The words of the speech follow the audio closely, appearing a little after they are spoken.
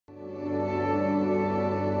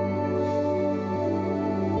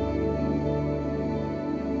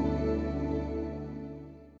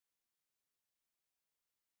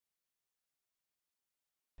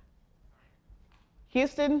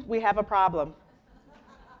Houston, we have a problem.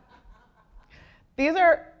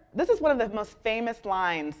 This is one of the most famous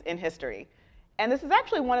lines in history. And this is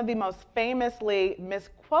actually one of the most famously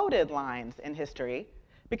misquoted lines in history,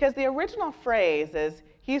 because the original phrase is,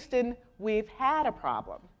 Houston, we've had a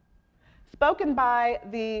problem, spoken by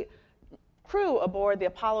the crew aboard the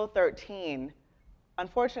Apollo 13,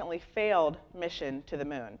 unfortunately failed mission to the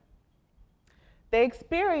moon. They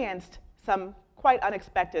experienced some quite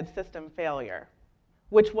unexpected system failure,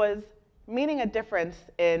 which was meaning a difference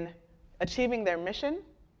in achieving their mission,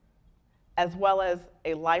 as well as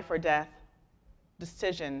a life or death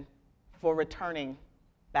decision for returning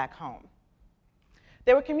back home.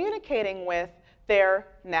 They were communicating with their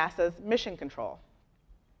NASA's mission control.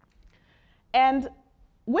 And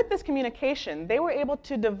with this communication, they were able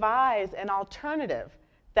to devise an alternative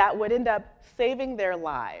that would end up saving their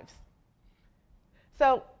lives.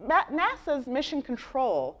 So NASA's mission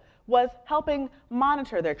control was helping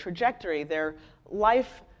monitor their trajectory, their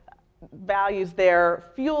life values, their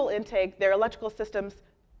fuel intake, their electrical systems.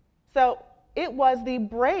 So it was the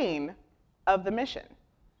brain of the mission.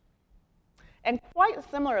 And quite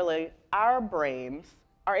similarly, our brains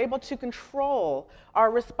are able to control,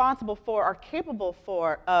 are responsible for, are capable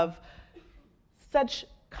of such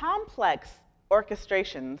complex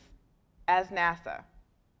orchestrations as NASA.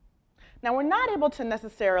 Now, we're not able to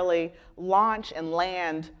necessarily launch and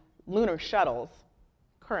land lunar shuttles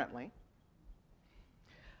currently,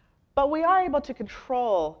 but we are able to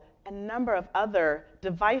control a number of other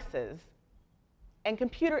devices and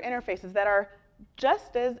computer interfaces that are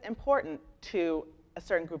just as important to a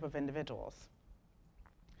certain group of individuals.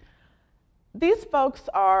 These folks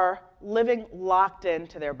are living locked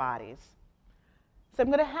into their bodies. So I'm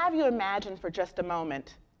going to have you imagine for just a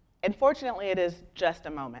moment, and fortunately it is just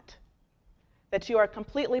a moment, that you are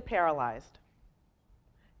completely paralyzed.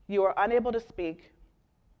 You are unable to speak.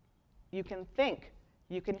 You can think.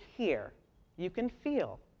 You can hear. You can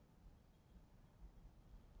feel.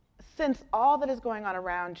 Sense all that is going on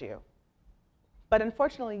around you. But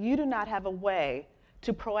unfortunately, you do not have a way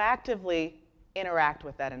to proactively interact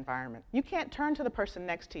with that environment. You can't turn to the person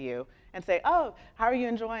next to you and say, oh, how are you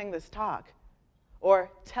enjoying this talk?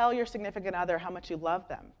 Or tell your significant other how much you love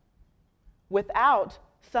them without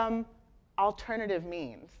some alternative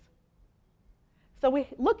means. So we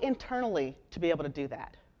look internally to be able to do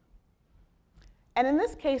that. And in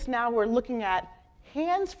this case now we're looking at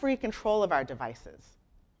hands-free control of our devices.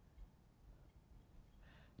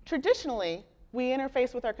 Traditionally, we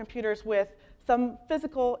interface with our computers with some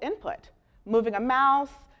physical input, moving a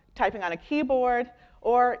mouse, typing on a keyboard,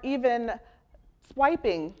 or even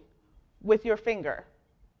swiping with your finger.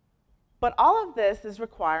 But all of this is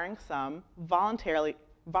requiring some voluntary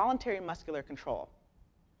muscular control.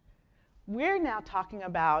 We're now talking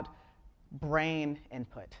about brain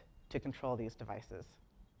input to control these devices.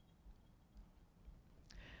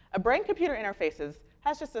 A brain-computer interface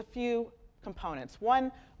has just a few components.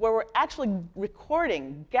 One where we're actually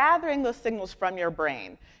recording, gathering those signals from your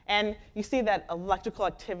brain. And you see that electrical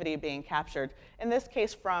activity being captured, in this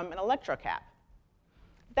case from an electrocap.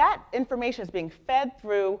 That information is being fed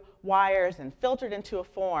through wires and filtered into a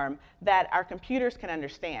form that our computers can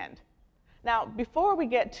understand. Now, before we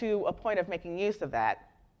get to a point of making use of that,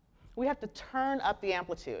 we have to turn up the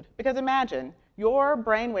amplitude. Because imagine, your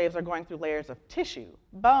brain waves are going through layers of tissue,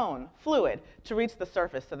 bone, fluid, to reach the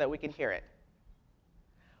surface so that we can hear it.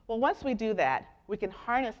 Well, once we do that, we can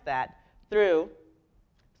harness that through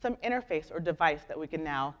some interface or device that we can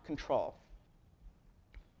now control.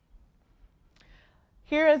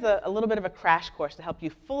 Here is a little bit of a crash course to help you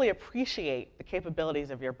fully appreciate the capabilities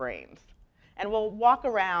of your brains. And we'll walk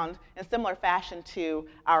around in similar fashion to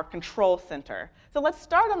our control center. So let's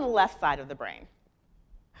start on the left side of the brain.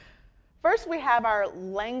 First, we have our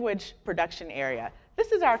language production area.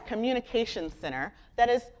 This is our communication center that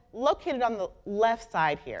is located on the left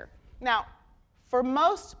side here. Now, for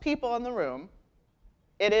most people in the room,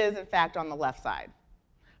 it is, in fact, on the left side.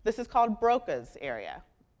 This is called Broca's area.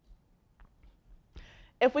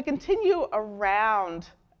 If we continue around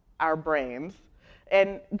our brains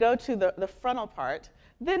and go to the frontal part,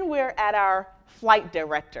 then we're at our flight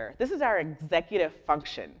director. This is our executive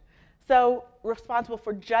function. So responsible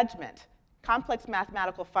for judgment, complex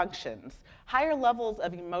mathematical functions, higher levels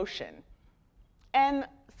of emotion. And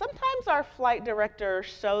sometimes our flight director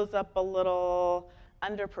shows up a little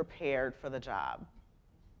underprepared for the job.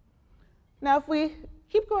 Now, if we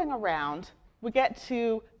keep going around, we get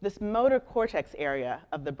to this motor cortex area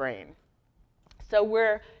of the brain. So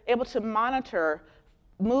we're able to monitor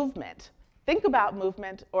movement, think about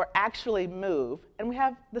movement, or actually move, and we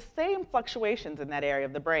have the same fluctuations in that area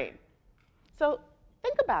of the brain. So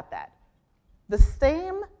Think about that. The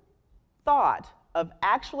same thought of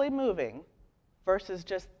actually moving versus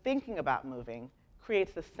just thinking about moving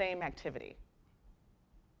creates the same activity.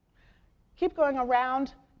 Keep going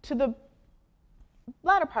around to the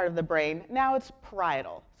latter part of the brain. Now it's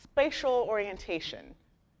parietal, spatial orientation.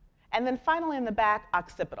 And then finally in the back,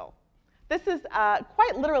 occipital. This is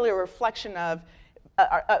quite literally a reflection of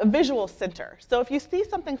a visual center. So if you see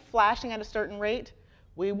something flashing at a certain rate,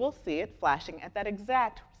 we will see it flashing at that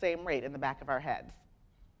exact same rate in the back of our heads.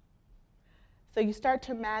 So you start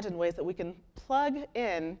to imagine ways that we can plug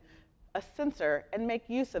in a sensor and make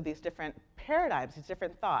use of these different paradigms, these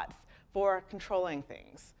different thoughts for controlling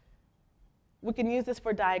things. We can use this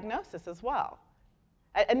for diagnosis as well.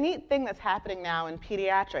 A neat thing that's happening now in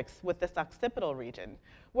pediatrics with this occipital region,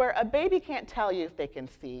 where a baby can't tell you if they can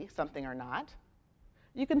see something or not.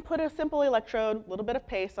 You can put a simple electrode, a little bit of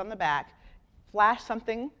paste on the back, flash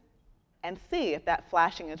something, and see if that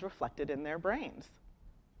flashing is reflected in their brains.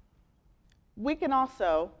 We can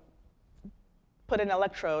also put an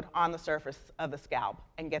electrode on the surface of the scalp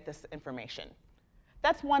and get this information.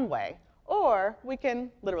 That's one way. Or we can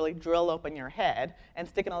literally drill open your head and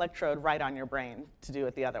stick an electrode right on your brain to do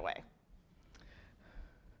it the other way.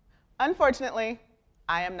 Unfortunately,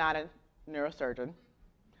 I am not a neurosurgeon.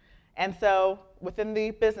 And so within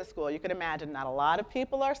the business school, you can imagine not a lot of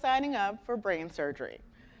people are signing up for brain surgery.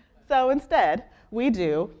 So instead, we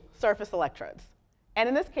do surface electrodes. And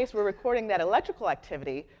in this case, we're recording that electrical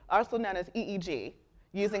activity, also known as EEG,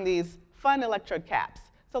 using these fun electrode caps.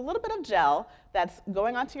 So a little bit of gel that's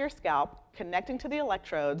going onto your scalp, connecting to the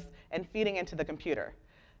electrodes, and feeding into the computer.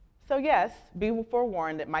 So yes, be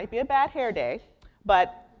forewarned, it might be a bad hair day,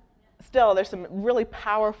 but still there's some really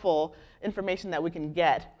powerful information that we can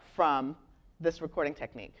get from this recording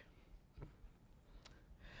technique.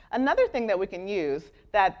 Another thing that we can use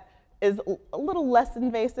that is a little less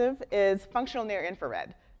invasive is functional near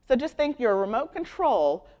infrared. So just think your remote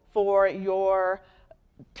control for your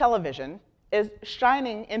television is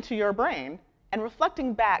shining into your brain and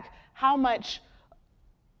reflecting back how much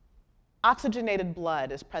oxygenated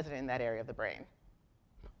blood is present in that area of the brain.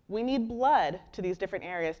 We need blood to these different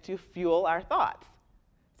areas to fuel our thoughts.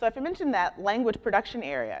 So if I mentioned that language production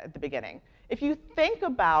area at the beginning, if you think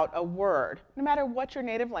about a word, no matter what your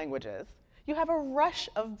native language is, you have a rush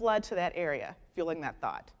of blood to that area, fueling that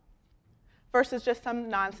thought. Versus just some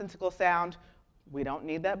nonsensical sound, we don't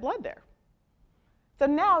need that blood there. So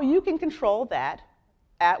now you can control that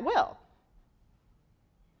at will.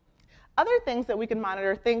 Other things that we can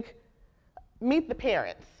monitor, meet the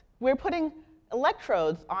parents. We're putting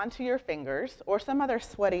electrodes onto your fingers or some other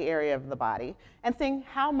sweaty area of the body and seeing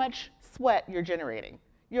how much sweat you're generating,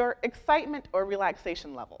 your excitement or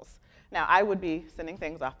relaxation levels. Now, I would be sending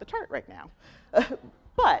things off the chart right now.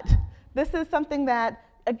 But this is something that,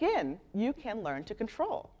 again, you can learn to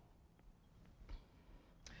control.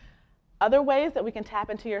 Other ways that we can tap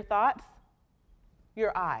into your thoughts,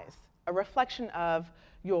 your eyes, a reflection of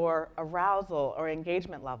your arousal or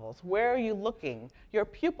engagement levels. Where are you looking? Your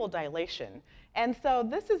pupil dilation. And so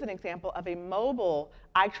this is an example of a mobile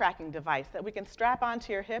eye tracking device that we can strap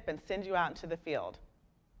onto your hip and send you out into the field.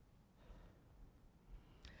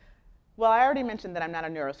 Well, I already mentioned that I'm not a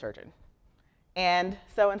neurosurgeon. And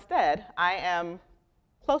so instead, I am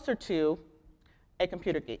closer to a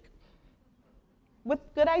computer geek with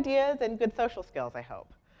good ideas and good social skills, I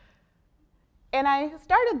hope. And I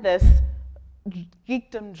started this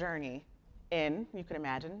geekdom journey in, you can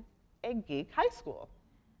imagine, a geek high school.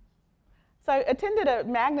 So I attended a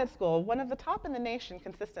magnet school, one of the top in the nation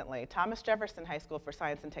consistently, Thomas Jefferson High School for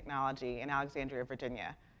Science and Technology in Alexandria,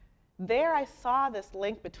 Virginia. There I saw this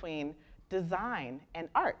link between design and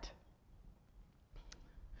art.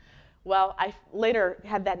 Well, I later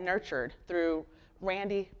had that nurtured through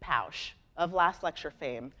Randy Pausch of Last Lecture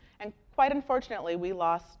fame. And quite unfortunately, we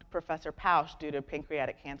lost Professor Pausch due to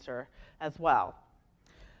pancreatic cancer as well.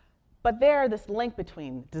 But there, this link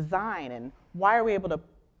between design and why are we able to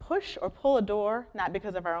push or pull a door, not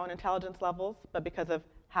because of our own intelligence levels, but because of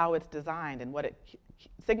how it's designed and what it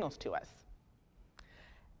signals to us.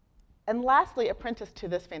 And lastly, apprenticed to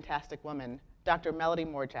this fantastic woman, Dr. Melody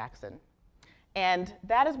Moore Jackson. And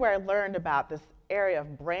that is where I learned about this area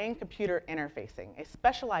of brain-computer interfacing, a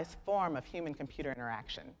specialized form of human-computer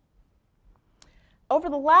interaction. Over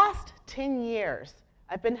the last 10 years,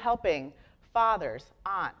 I've been helping fathers,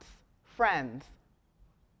 aunts, friends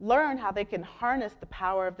learn how they can harness the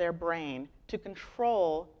power of their brain to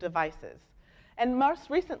control devices. And most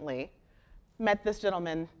recently, met this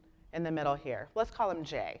gentleman in the middle here. Let's call him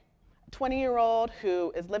Jay, a 20-year-old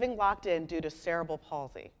who is living locked in due to cerebral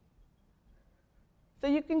palsy. So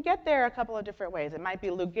you can get there a couple of different ways. It might be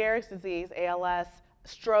Lou Gehrig's disease, ALS,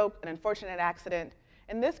 stroke, an unfortunate accident.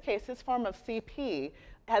 In this case, his form of CP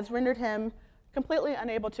has rendered him completely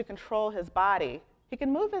unable to control his body. He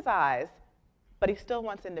can move his eyes, but he still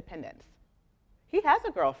wants independence. He has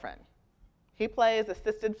a girlfriend. He plays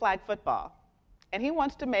assisted flag football, and he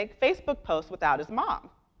wants to make Facebook posts without his mom.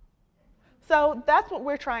 So that's what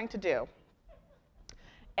we're trying to do.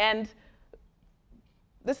 And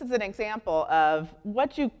this is an example of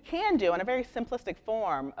what you can do in a very simplistic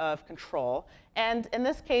form of control. And in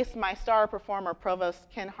this case, my star performer, Provost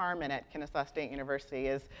Ken Harmon at Kennesaw State University,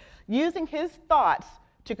 is using his thoughts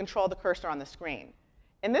to control the cursor on the screen.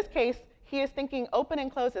 In this case, he is thinking open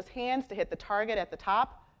and close his hands to hit the target at the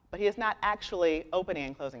top, but he is not actually opening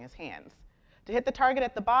and closing his hands. To hit the target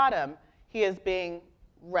at the bottom, he is being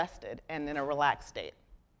rested and in a relaxed state.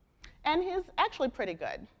 And he's actually pretty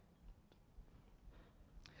good.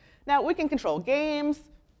 Now, we can control games.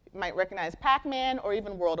 You might recognize Pac-Man or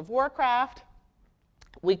even World of Warcraft.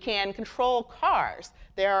 We can control cars.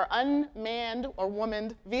 There are unmanned or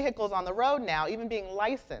womaned vehicles on the road now, even being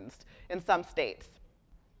licensed in some states.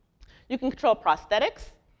 You can control prosthetics,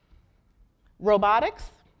 robotics,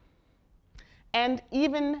 and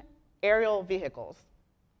even aerial vehicles.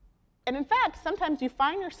 And in fact, sometimes you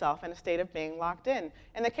find yourself in a state of being locked in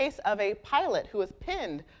the case of a pilot who is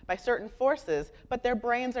pinned by certain forces, but their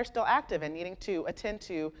brains are still active and needing to attend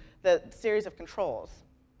to the series of controls.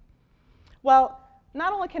 Well,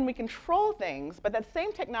 not only can we control things, but that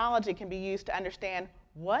same technology can be used to understand,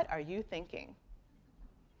 what are you thinking?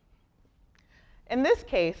 In this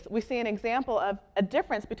case, we see an example of a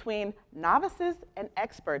difference between novices and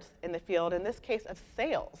experts in the field, in this case of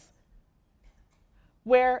sales,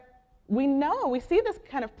 where we see this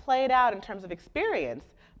kind of played out in terms of experience,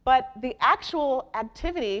 but the actual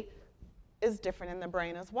activity is different in the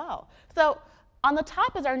brain as well. So on the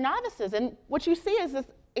top is our novices, and what you see is this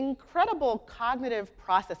incredible cognitive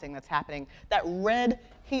processing that's happening. That red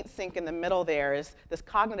heat sink in the middle there is this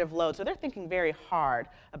cognitive load, so they're thinking very hard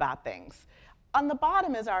about things. On the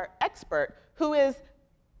bottom is our expert, who is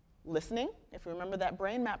listening, if you remember that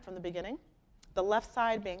brain map from the beginning, the left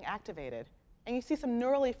side being activated. And you see some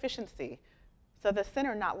neural efficiency, so the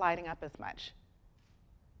center not lighting up as much.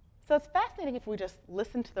 So it's fascinating if we just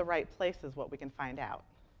listen to the right places what we can find out.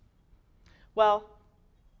 Well,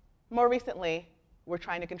 more recently, we're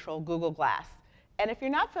trying to control Google Glass. And if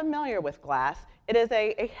you're not familiar with Glass, it is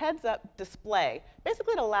a heads-up display,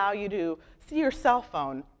 basically to allow you to see your cell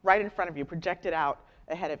phone right in front of you, projected out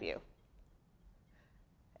ahead of you.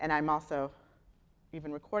 And I'm also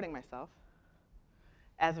even recording myself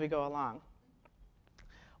as we go along.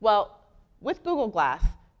 Well, with Google Glass,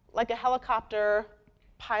 like a helicopter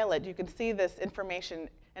pilot, you can see this information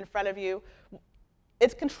in front of you.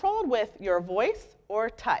 It's controlled with your voice or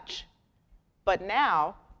touch. But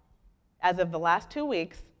now, as of the last 2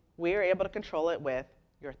 weeks, we are able to control it with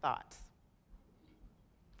your thoughts.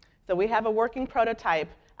 So we have a working prototype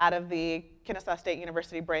out of the Kennesaw State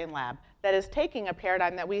University BrainLab that is taking a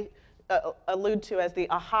paradigm that we allude to as the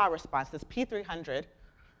AHA response, this P300,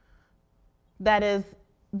 that is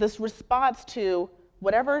this response to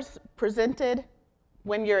whatever's presented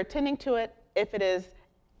when you're attending to it. If it is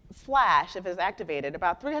flash, if it is activated,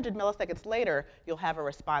 about 300 milliseconds later, you'll have a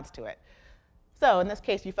response to it. So in this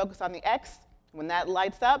case, you focus on the X. When that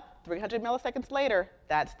lights up, 300 milliseconds later,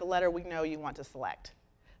 that's the letter we know you want to select.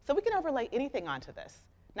 So we can overlay anything onto this,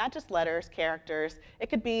 not just letters, characters. It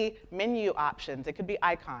could be menu options. It could be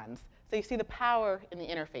icons. So you see the power in the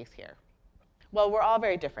interface here. Well, we're all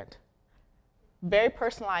very different. Very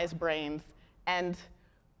personalized brains, and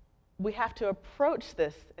we have to approach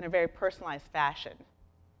this in a very personalized fashion.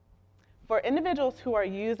 For individuals who are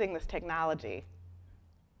using this technology,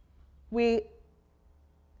 we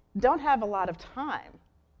don't have a lot of time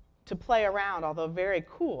to play around, although very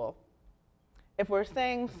cool. If we're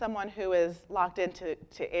saying someone who is locked into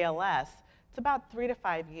ALS, it's about 3 to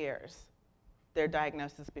 5 years, their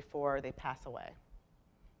diagnosis before they pass away.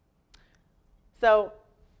 So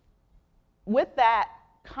with that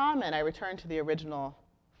comment, I return to the original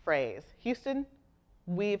phrase. Houston,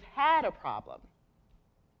 we've had a problem.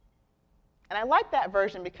 And I like that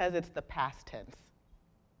version because it's the past tense,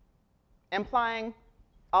 implying,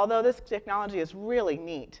 although this technology is really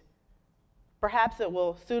neat, perhaps it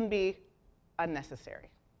will soon be unnecessary.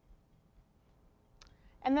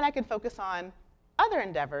 And then I can focus on other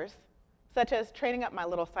endeavors, such as training up my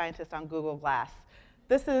little scientist on Google Glass.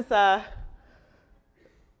 This is a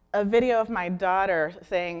video of my daughter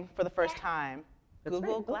saying for the first time,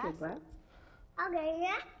 Google Glass. Okay,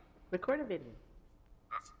 yeah. Record a video.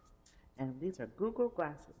 And these are Google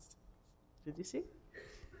glasses. Did you see?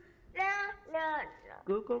 No.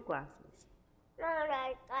 Google glasses. No.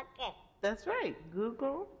 Okay. That's right.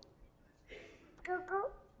 Google Google.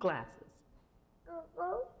 glasses.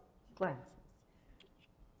 Google. Glasses.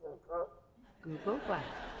 Google. Google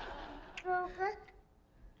glasses. Google.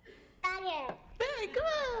 Diet. Very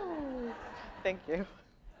good. Thank you.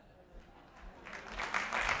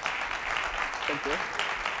 Thank you.